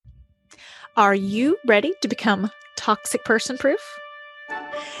Are you ready to become toxic person proof?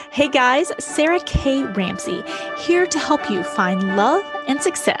 Hey guys, Sarah K. Ramsey here to help you find love and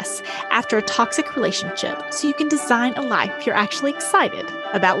success after a toxic relationship so you can design a life you're actually excited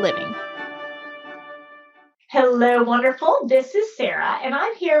about living. Hello, wonderful. This is Sarah, and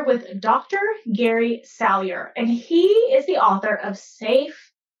I'm here with Dr. Gary Salyer, and he is the author of Safe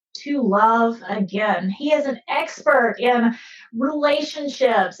to Love Again. He is an expert in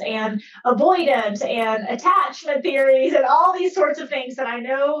relationships and avoidance and attachment theories and all these sorts of things that I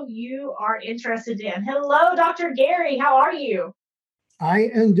know you are interested in. Hello, Dr. Gary. How are you? I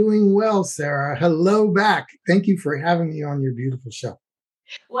am doing well, Sarah. Hello back. Thank you for having me on your beautiful show.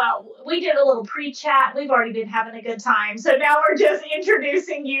 Well, we did a little pre-chat. We've already been having a good time. So now we're just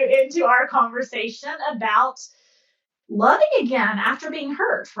introducing you into our conversation about loving again after being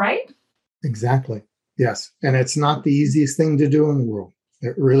hurt, right? Exactly. Yes. And it's not the easiest thing to do in the world.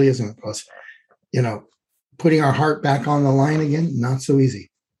 It really isn't. Plus, putting our heart back on the line again, not so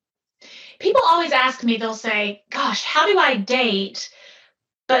easy. People always ask me, they'll say, gosh, how do I date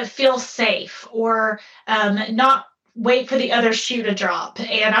but feel safe or not wait for the other shoe to drop?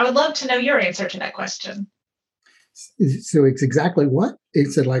 And I would love to know your answer to that question. So it's exactly what?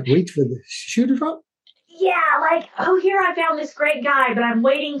 It's like wait for the shoe to drop? Yeah, like, oh, here I found this great guy, but I'm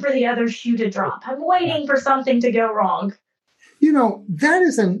waiting for the other shoe to drop. I'm waiting for something to go wrong. Let's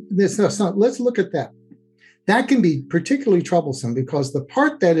look at that. That can be particularly troublesome because the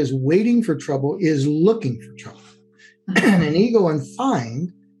part that is waiting for trouble is looking for trouble. And an ego and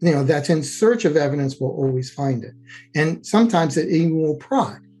find, that's in search of evidence will always find it. And sometimes it even will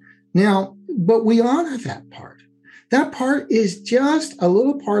prod. Now, but we honor that part. That part is just a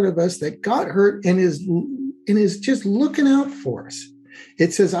little part of us that got hurt and is just looking out for us.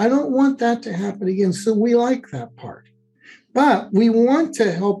 It says, I don't want that to happen again. So we like that part. But we want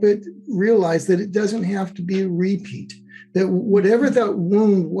to help it realize that it doesn't have to be a repeat, that whatever that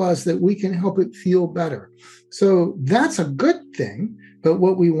wound was, that we can help it feel better. So that's a good thing. But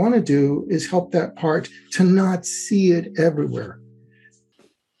what we want to do is help that part to not see it everywhere.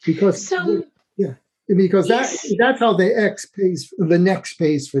 Because that's how the X pays, the next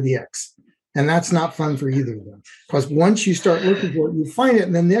pays for the X. And that's not fun for either of them. Because once you start looking for it, you find it,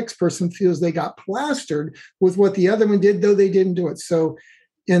 and the next person feels they got plastered with what the other one did, though they didn't do it. So,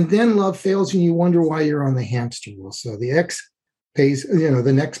 and then love fails and you wonder why you're on the hamster wheel. So the X pays,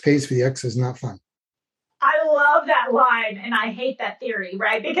 the next pays for the X is not fun. I love that line, and I hate that theory,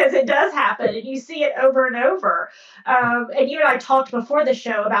 right? Because it does happen, and you see it over and over. And you and I talked before the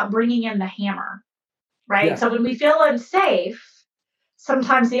show about bringing in the hammer, right? Yeah. So when we feel unsafe,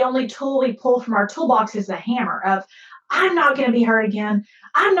 sometimes the only tool we pull from our toolbox is the hammer of, I'm not going to be hurt again.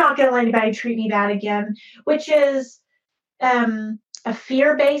 I'm not going to let anybody treat me bad again, which is a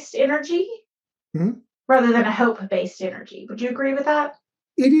fear-based energy rather than a hope-based energy. Would you agree with that?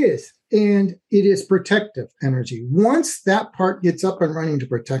 It is. And it is protective energy. Once that part gets up and running to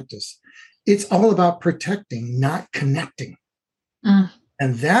protect us, it's all about protecting, not connecting. And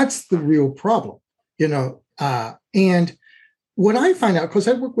that's the real problem, and what I find out, because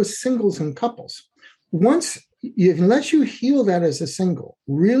I work with singles and couples, unless you heal that as a single,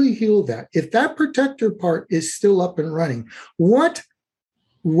 really heal that, if that protector part is still up and running, what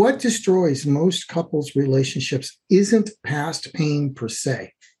destroys most couples' relationships isn't past pain per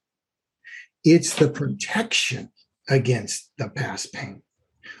se. It's the protection against the past pain.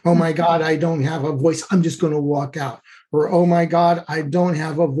 Oh my God, I don't have a voice. I'm just going to walk out. Or, oh my God, I don't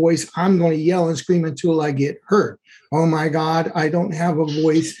have a voice. I'm going to yell and scream until I get hurt. Oh my God, I don't have a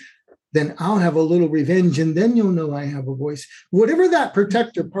voice. Then I'll have a little revenge and then you'll know I have a voice. Whatever that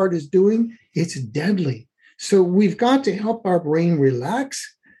protector part is doing, it's deadly. So we've got to help our brain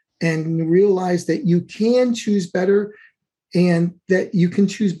relax and realize that you can choose better and that you can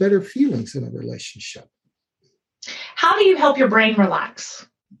choose better feelings in a relationship. How do you help your brain relax?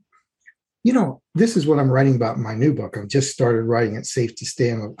 This is what I'm writing about in my new book. I've just started writing it, Safe to Stay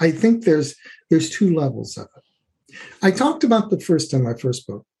in Love. I think there's two levels of it. I talked about the first time my first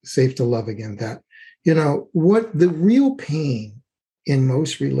book, Safe to Love Again, that, what the real pain in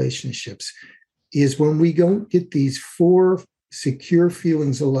most relationships is when we don't get these 4 secure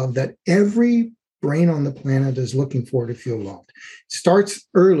feelings of love that every brain on the planet is looking for to feel loved. It starts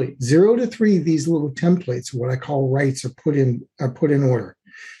early, 0 to 3, these little templates, what I call rights, are put in order.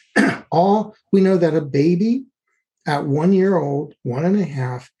 We know that a baby at 1 year old,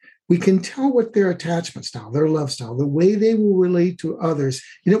 1.5, we can tell what their attachment style, their love style, the way they will relate to others,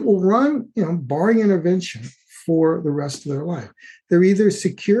 and it will run, barring intervention, for the rest of their life. They're either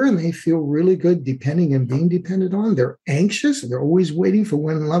secure and they feel really good depending and being depended on. They're anxious. They're always waiting for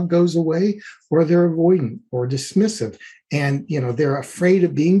when love goes away, or they're avoidant or dismissive. And, they're afraid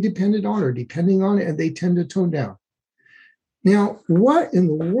of being depended on or depending on it, and they tend to tone down. Now, what in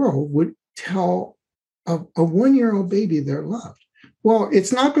the world would tell a 1-year-old baby they're loved? Well,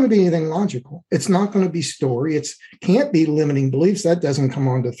 it's not going to be anything logical. It's not going to be story. It can't be limiting beliefs. That doesn't come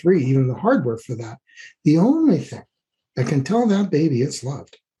on to 3, even the hardware for that. The only thing that can tell that baby it's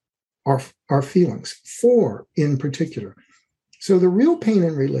loved are feelings, 4 in particular. So the real pain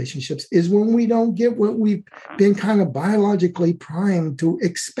in relationships is when we don't get what we've been kind of biologically primed to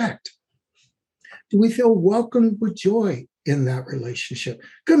expect. Do we feel welcomed with joy in that relationship?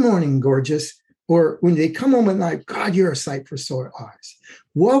 Good morning, gorgeous. Or when they come home at night, God, you're a sight for sore eyes.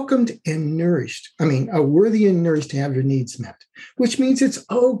 Welcomed and nourished. Worthy and nourished to have your needs met, which means it's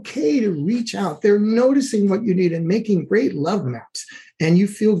okay to reach out. They're noticing what you need and making great love maps. And you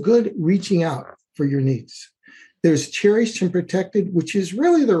feel good reaching out for your needs. There's cherished and protected, which is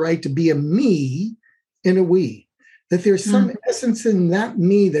really the right to be a me and a we. That there's some essence in that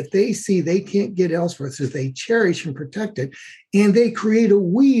me that they see they can't get elsewhere. So they cherish and protect it. And they create a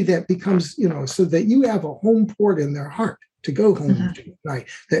we that becomes, so that you have a home port in their heart to go home to, right?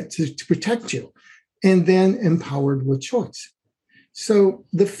 That to protect you. And then empowered with choice. So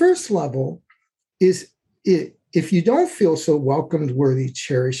the first level is if you don't feel so welcomed, worthy,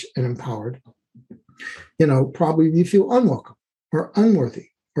 cherished, and empowered, probably you feel unwelcome or unworthy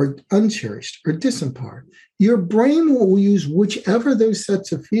or uncherished or disempowered. Your brain will use whichever those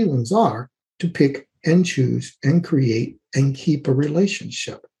sets of feelings are to pick and choose and create and keep a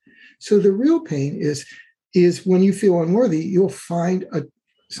relationship. So the real pain is when you feel unworthy, you'll find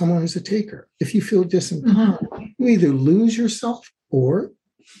someone who's a taker. If you feel disempowered, you either lose yourself or,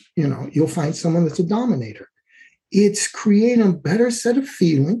 you'll find someone that's a dominator. It's creating a better set of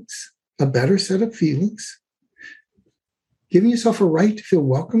feelings, giving yourself a right to feel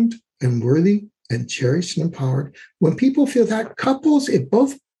welcomed and worthy and cherished and empowered. When people feel that, couples, if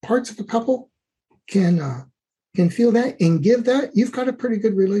both parts of a couple can feel that and give that, you've got a pretty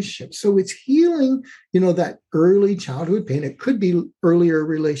good relationship. So it's healing, that early childhood pain. It could be earlier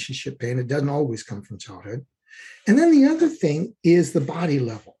relationship pain. It doesn't always come from childhood. And then the other thing is the body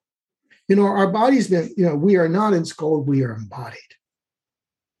level. Our body's been, we are not enscolled, we are embodied.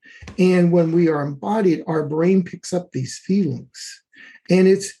 And when we are embodied, our brain picks up these feelings. And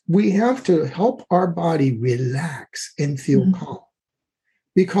we have to help our body relax and feel calm.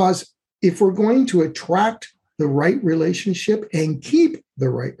 Because if we're going to attract the right relationship and keep the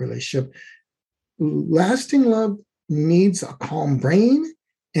right relationship, lasting love needs a calm brain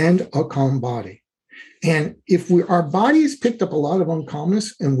and a calm body. And if our body has picked up a lot of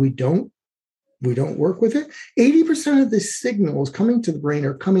uncalmness and we don't work with it, 80% of the signals coming to the brain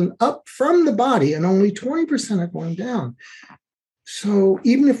are coming up from the body and only 20% are going down. So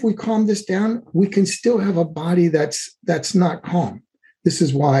even if we calm this down, we can still have a body that's not calm. This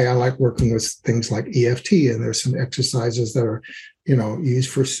is why I like working with things like EFT, and there's some exercises that are, used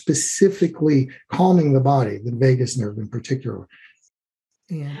for specifically calming the body, the vagus nerve in particular.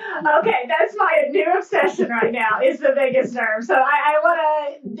 Yeah. Okay, that's my new obsession right now is the vagus nerve. So I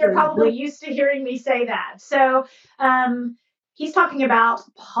want to, they're probably used to hearing me say that. So he's talking about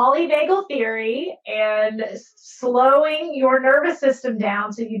polyvagal theory and slowing your nervous system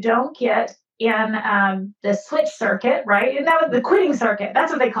down so you don't get in the switch circuit, right? And that was the quitting circuit.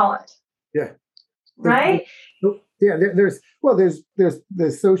 That's what they call it. Yeah. Right? Yeah, there's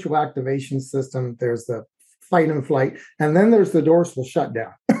the social activation system, there's the fight and flight, and then there's the dorsal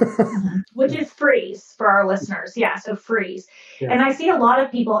shutdown. Which is freeze for our listeners. Yeah, so freeze. Yeah. And I see a lot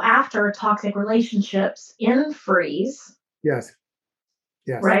of people after toxic relationships in freeze. Yes.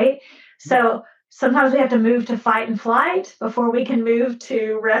 Right? So sometimes we have to move to fight and flight before we can move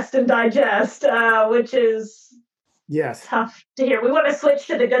to rest and digest, which is tough to hear. We want to switch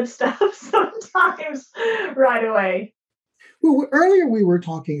to the good stuff sometimes right away. Well, earlier we were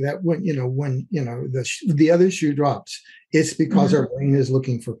talking that when the other shoe drops, it's because our brain is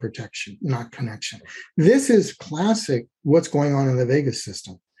looking for protection, not connection. This is classic what's going on in the vagus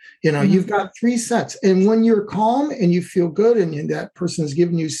system. You've got 3 sets. And when you're calm and you feel good and that person is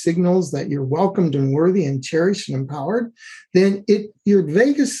giving you signals that you're welcomed and worthy and cherished and empowered, then your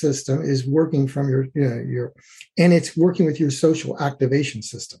vagus system is working from your and it's working with your social activation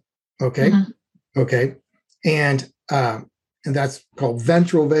system. Okay. Okay. And and that's called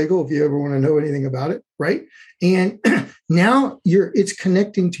ventral vagal, if you ever want to know anything about it, right? And now it's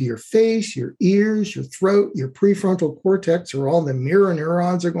connecting to your face, your ears, your throat, your prefrontal cortex, or all the mirror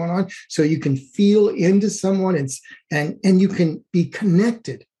neurons are going on, so you can feel into someone and you can be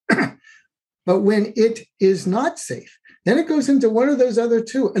connected. But when it is not safe, then it goes into one of those other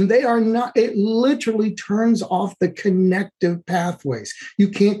two, and they are not, it literally turns off the connective pathways. You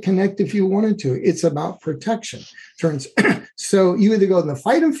can't connect if you wanted to. It's about protection. So you either go in the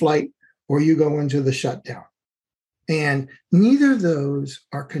fight and flight or you go into the shutdown. And neither of those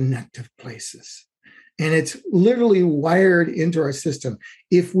are connective places. And it's literally wired into our system.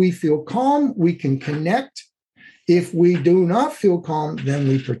 If we feel calm, we can connect. If we do not feel calm, then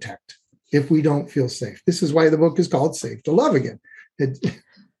we protect. If we don't feel safe. This is why the book is called Safe to Love Again. It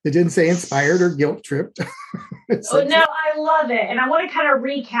didn't say inspired or guilt tripped. Oh, no, I love it. And I want to kind of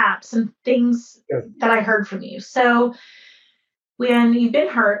recap some things that I heard from you. So when you've been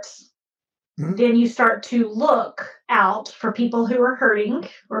hurt, then you start to look out for people who are hurting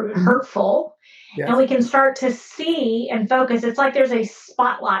or hurtful. Yes. And we can start to see and focus. It's like there's a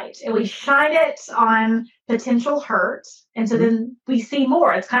spotlight and we shine it on potential hurt. And so then we see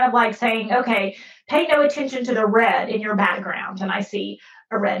more. It's kind of like saying, okay, pay no attention to the red in your background. And I see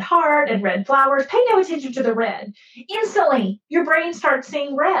a red heart and red flowers. Pay no attention to the red. Instantly, your brain starts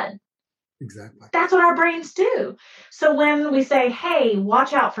seeing red. Exactly. That's what our brains do. So when we say, hey,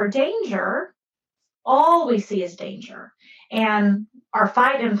 watch out for danger, all we see is danger. And our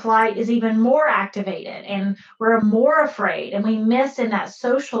fight and flight is even more activated and we're more afraid and we miss in that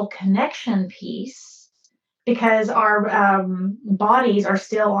social connection piece because our bodies are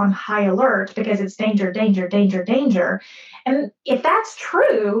still on high alert because it's danger, danger, danger, danger. And if that's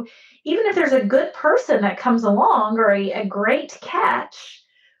true, even if there's a good person that comes along or a great catch,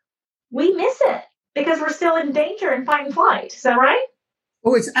 we miss it because we're still in danger and fight and flight. Is that right?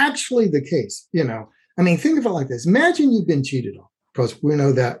 Oh, it's actually the case. I mean, think of it like this. Imagine you've been cheated on, because we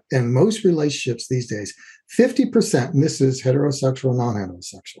know that in most relationships these days, 50%, and this is heterosexual,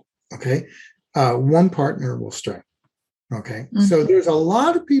 non-heterosexual, okay? One partner will stray, okay? Mm-hmm. So there's a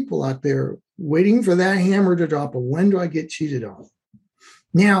lot of people out there waiting for that hammer to drop of when do I get cheated on?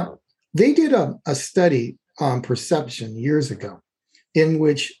 Now, they did a study on perception years ago in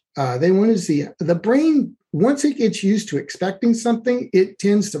which they wanted to see the brain. Once it gets used to expecting something, it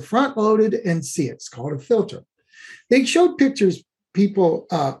tends to front load it and see it. It's called a filter. They showed pictures, people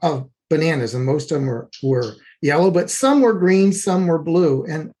of bananas, and most of them were yellow, but some were green, some were blue.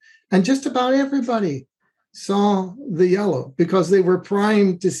 And just about everybody saw the yellow because they were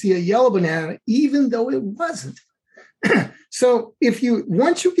primed to see a yellow banana, even though it wasn't. So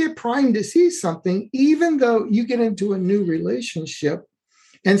once you get primed to see something, even though you get into a new relationship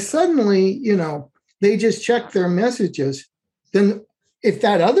and suddenly, they just check their messages, then if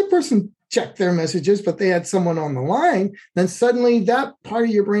that other person checked their messages, but they had someone on the line, then suddenly that part of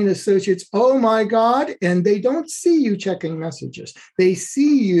your brain associates, oh my God, and they don't see you checking messages. They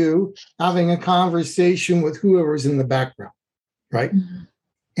see you having a conversation with whoever's in the background, right? Mm-hmm.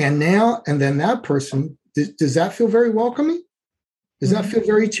 And then that person, does that feel very welcoming? Does that feel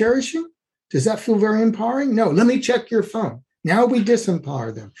very cherishing? Does that feel very empowering? No, let me check your phone. Now we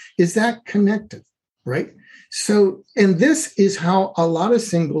disempower them. Is that connected? Right? So, and this is how a lot of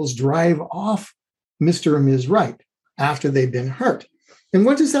singles drive off Mr. and Ms. Right after they've been hurt. And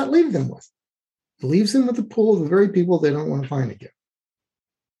what does that leave them with? It leaves them with a pool of the very people they don't want to find again.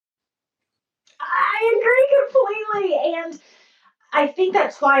 I agree completely. And I think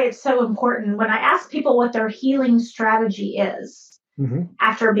that's why it's so important. When I ask people what their healing strategy is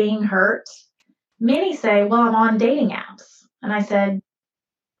after being hurt, many say, well, I'm on dating apps. And I said,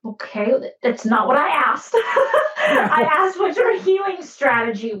 okay, that's not what I asked. I asked what your healing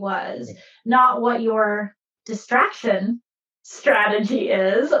strategy was, not what your distraction strategy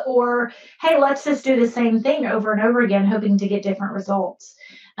is, or, hey, let's just do the same thing over and over again, hoping to get different results.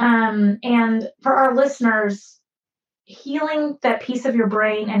 And for our listeners, healing that piece of your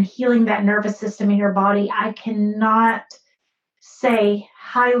brain and healing that nervous system in your body, I cannot say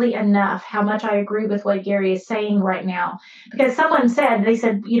highly enough how much I agree with what Gary is saying right now. Because they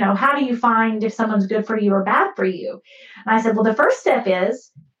said, how do you find if someone's good for you or bad for you? And I said, well, the first step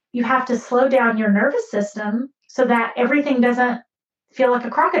is you have to slow down your nervous system so that everything doesn't feel like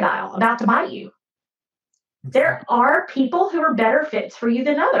a crocodile about to bite you. There are people who are better fits for you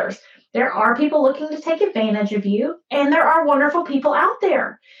than others. There are people looking to take advantage of you, and there are wonderful people out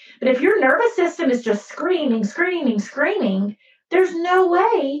there. But if your nervous system is just screaming, screaming, screaming, there's no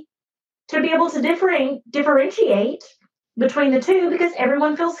way to be able to differentiate between the two because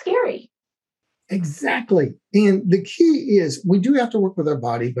everyone feels scary. Exactly. And the key is we do have to work with our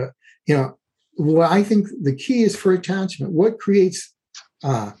body, but what I think the key is for attachment, what creates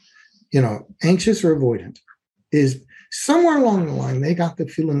anxious or avoidant is somewhere along the line they got the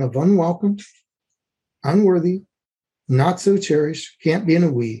feeling of unwelcome, unworthy, not so cherished, can't be in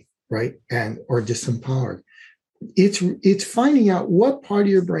a we, right? Or disempowered. It's finding out what part of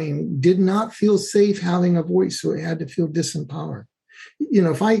your brain did not feel safe having a voice, so it had to feel disempowered.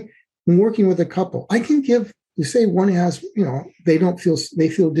 If I'm working with a couple, I can give, you say one has, they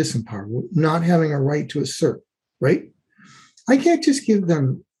feel disempowered, not having a right to assert, right? I can't just give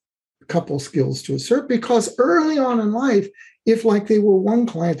them a couple skills to assert, because early on in life, if like they were one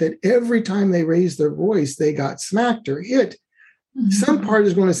client that every time they raised their voice, they got smacked or hit, some part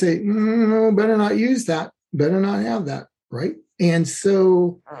is going to say, no, better not use that, better not have that, right? And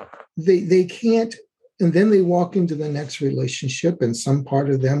so they can't, and then they walk into the next relationship and some part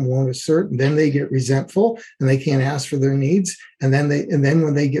of them won't assert, and then they get resentful and they can't ask for their needs. And then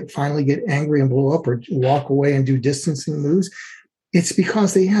when they finally get angry and blow up or walk away and do distancing moves, it's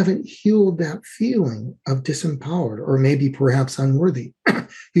because they haven't healed that feeling of disempowered or maybe perhaps unworthy.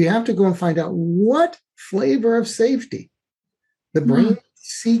 You have to go and find out what flavor of safety the brain is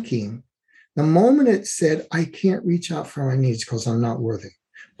seeking the moment it said, I can't reach out for my needs because I'm not worthy,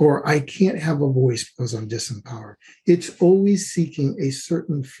 or I can't have a voice because I'm disempowered. It's always seeking a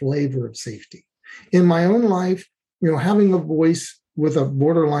certain flavor of safety. In my own life, having a voice with a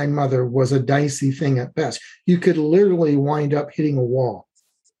borderline mother was a dicey thing at best. You could literally wind up hitting a wall.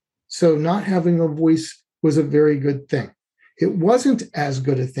 So not having a voice was a very good thing. It wasn't as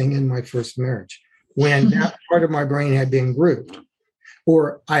good a thing in my first marriage when that part of my brain had been grooved,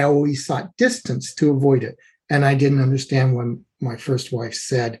 or I always sought distance to avoid it. And I didn't understand when my first wife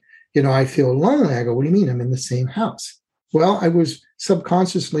said, I feel lonely. I go, what do you mean? I'm in the same house. Well, I was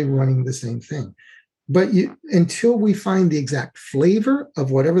subconsciously running the same thing. But until we find the exact flavor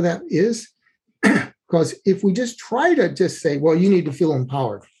of whatever that is, because if we just try to just say, well, you need to feel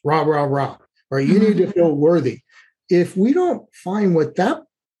empowered, rah, rah, rah, or you need to feel worthy. If we don't find what that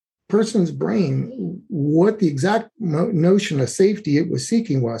person's brain, what the exact notion of safety it was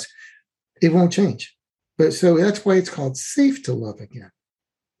seeking was, it won't change. But so that's why it's called safe to love again,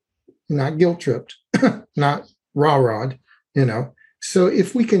 not guilt tripped, not rah-rah, So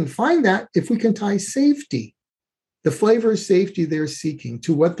if we can find that, if we can tie safety, the flavor of safety they're seeking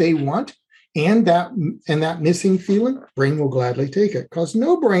to what they want, and that missing feeling, brain will gladly take it, because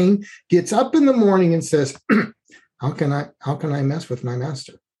no brain gets up in the morning and says, how can I mess with my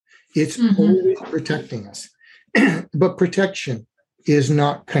master? It's always protecting us. But protection is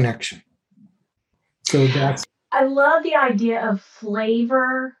not connection. So I love the idea of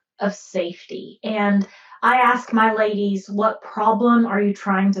flavor of safety. And I ask my ladies, what problem are you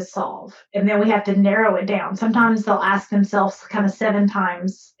trying to solve? And then we have to narrow it down. Sometimes they'll ask themselves kind of 7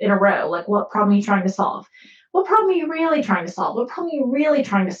 times in a row, like, what problem are you trying to solve? What problem are you really trying to solve? What problem are you really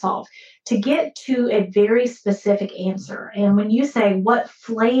trying to solve? To get to a very specific answer. And when you say, what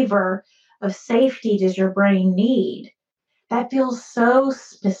flavor of safety does your brain need? That feels so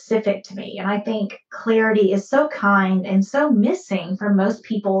specific to me. And I think clarity is so kind and so missing from most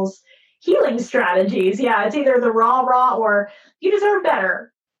people's healing strategies. Yeah, it's either the rah-rah or you deserve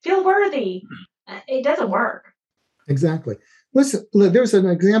better, feel worthy. It doesn't work. Exactly. Listen, there's an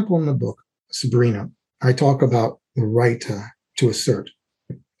example in the book, Sabrina. I talk about the right to assert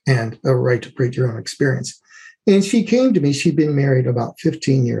and a right to create your own experience. And she came to me. She'd been married about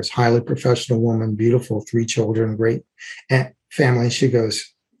 15 years, highly professional woman, beautiful, 3 children, great family. She goes,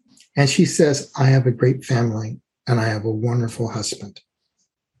 and she says, I have a great family and I have a wonderful husband.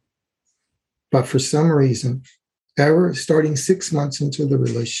 But for some reason, starting 6 months into the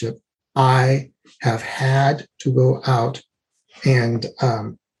relationship, I have had to go out and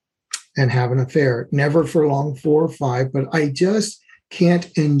have an affair. Never for long, 4 or 5, but I just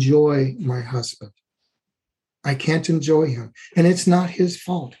can't enjoy my husband. I can't enjoy him. And it's not his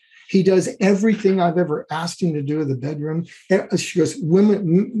fault. He does everything I've ever asked him to do in the bedroom. She goes,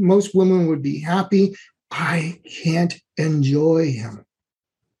 most women would be happy. I can't enjoy him.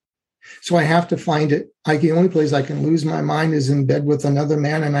 So I have to find it. The only place I can lose my mind is in bed with another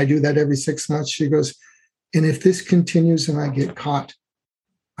man. And I do that every 6 months. She goes, and if this continues and I get caught,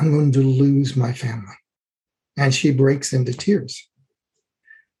 I'm going to lose my family. And she breaks into tears.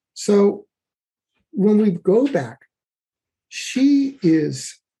 So when we go back, she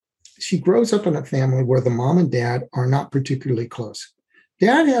grows up in a family where the mom and dad are not particularly close.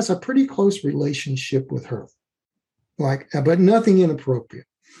 Dad has a pretty close relationship with her, but nothing inappropriate.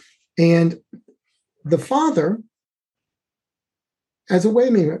 And the father, as a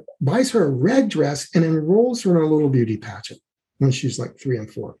way maybe buys her a red dress and enrolls her in a little beauty pageant when she's like 3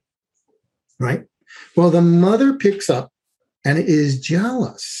 and 4, right? Well, the mother picks up and is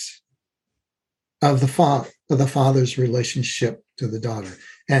jealous of the father's relationship to the daughter.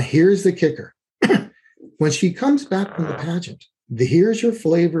 And here's the kicker. When she comes back from the pageant, here's your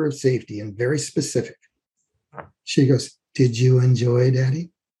flavor of safety and very specific. She goes, "Did you enjoy, Daddy?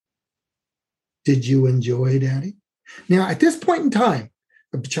 Did you enjoy, Daddy?" Now, at this point in time,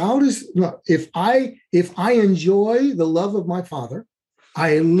 a child is, if I enjoy the love of my father,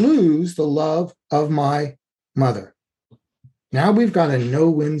 I lose the love of my mother. Now we've got a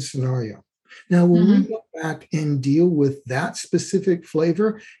no-win scenario. Now, when we go back and deal with that specific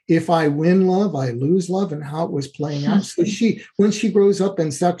flavor, if I win love, I lose love, and how it was playing out. So when she grows up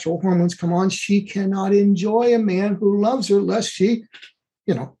and sexual hormones come on, she cannot enjoy a man who loves her lest she,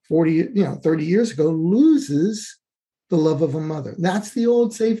 30 years ago, loses the love of a mother. That's the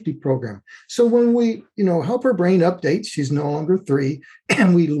old safety program. So when we, help her brain update, she's no longer 3,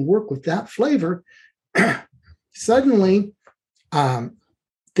 and we work with that flavor, suddenly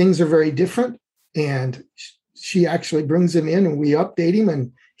things are very different. And she actually brings him in and we update him,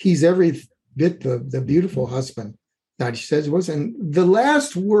 and he's every bit the beautiful husband that she says was. And the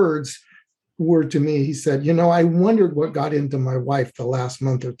last words were to me, he said, I wondered what got into my wife the last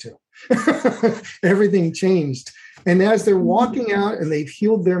month or 2. Everything changed. And as they're walking out and they've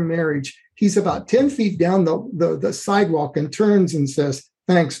healed their marriage, he's about 10 feet down the sidewalk and turns and says,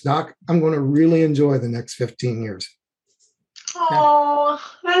 "Thanks, Doc. I'm going to really enjoy the next 15 years. Oh,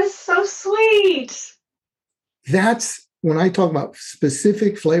 that is so sweet. That's when I talk about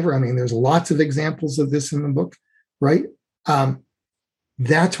specific flavor. I mean, there's lots of examples of this in the book, right?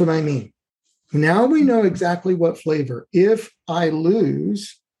 That's what I mean. Now we know exactly what flavor. If I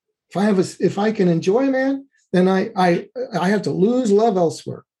lose, if I can enjoy a man, then I have to lose love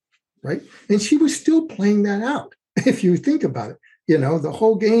elsewhere, right? And she was still playing that out, if you think about it. The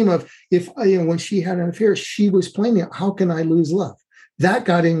whole game of when she had an affair, she was playing it. How can I lose love? That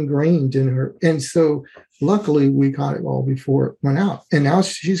got ingrained in her. And so luckily we got it all before it went out. And now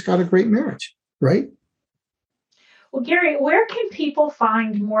she's got a great marriage, right? Well, Gary, where can people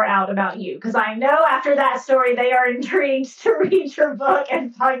find more out about you? Because I know after that story, they are intrigued to read your book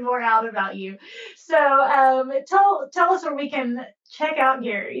and find more out about you. So tell us where we can check out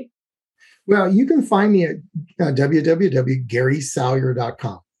Gary. Well, you can find me at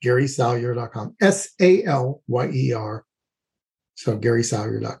www.garysalyer.com. GarySalyer.com. SALYER. So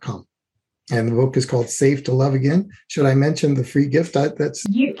GarySalyer.com. And the book is called Safe to Love Again. Should I mention the free gift?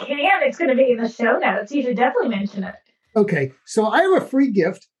 You can. It's going to be in the show notes. You should definitely mention it. Okay. So I have a free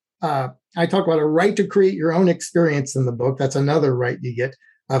gift. I talk about a right to create your own experience in the book. That's another right you get,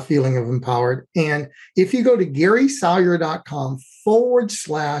 a feeling of empowered. And if you go to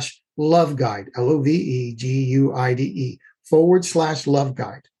GarySalyer.com/love guide, LOVEGUIDE /love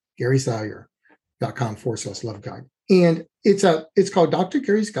guide, GarySalyer.com/love guide. And it's called Dr.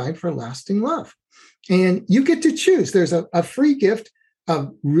 Gary's Guide for Lasting Love. And you get to choose. There's a free gift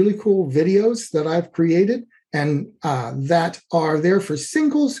of really cool videos that I've created and that are there for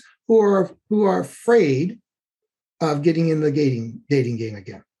singles who are afraid of getting in the dating game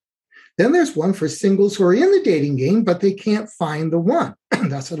again. Then there's one for singles who are in the dating game, but they can't find the one.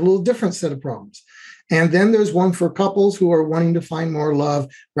 That's a little different set of problems. And then there's one for couples who are wanting to find more love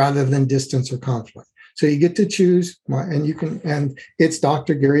rather than distance or conflict. So you get to choose, and it's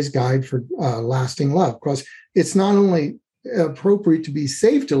Dr. Gary's Guide for Lasting Love, because it's not only appropriate to be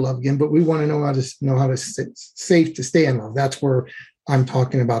safe to love again, but we want to know how to safe to stay in love. That's where I'm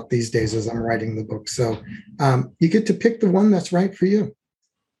talking about these days as I'm writing the book. So you get to pick the one that's right for you.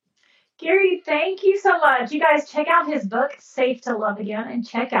 Gary, thank you so much. You guys check out his book, Safe to Love Again, and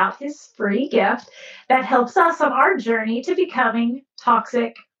check out his free gift that helps us on our journey to becoming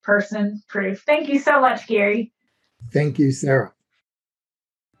toxic person proof. Thank you so much, Gary. Thank you, Sarah.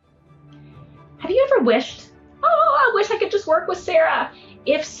 Have you ever wished, I wish I could just work with Sarah?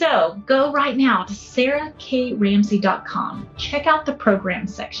 If so, go right now to sarahkramsey.com. Check out the program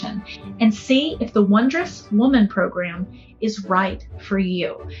section and see if the Wondrous Woman program is right for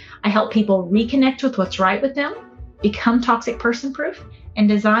you. I help people reconnect with what's right with them, become toxic person proof, and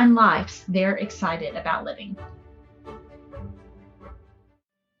design lives they're excited about living.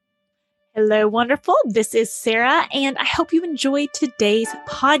 Hello, wonderful. This is Sarah, and I hope you enjoyed today's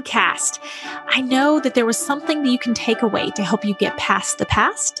podcast. I know that there was something that you can take away to help you get past the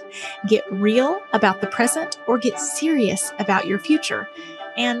past, get real about the present, or get serious about your future.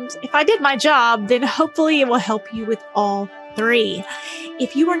 And if I did my job, then hopefully it will help you with all 3.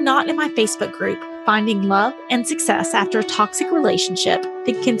 If you are not in my Facebook group, finding love and success after a toxic relationship,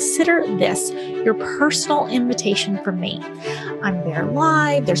 then consider this your personal invitation from me. I'm there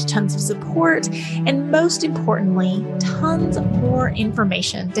live, there's tons of support, and most importantly, tons more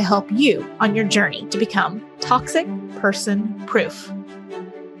information to help you on your journey to become toxic person proof.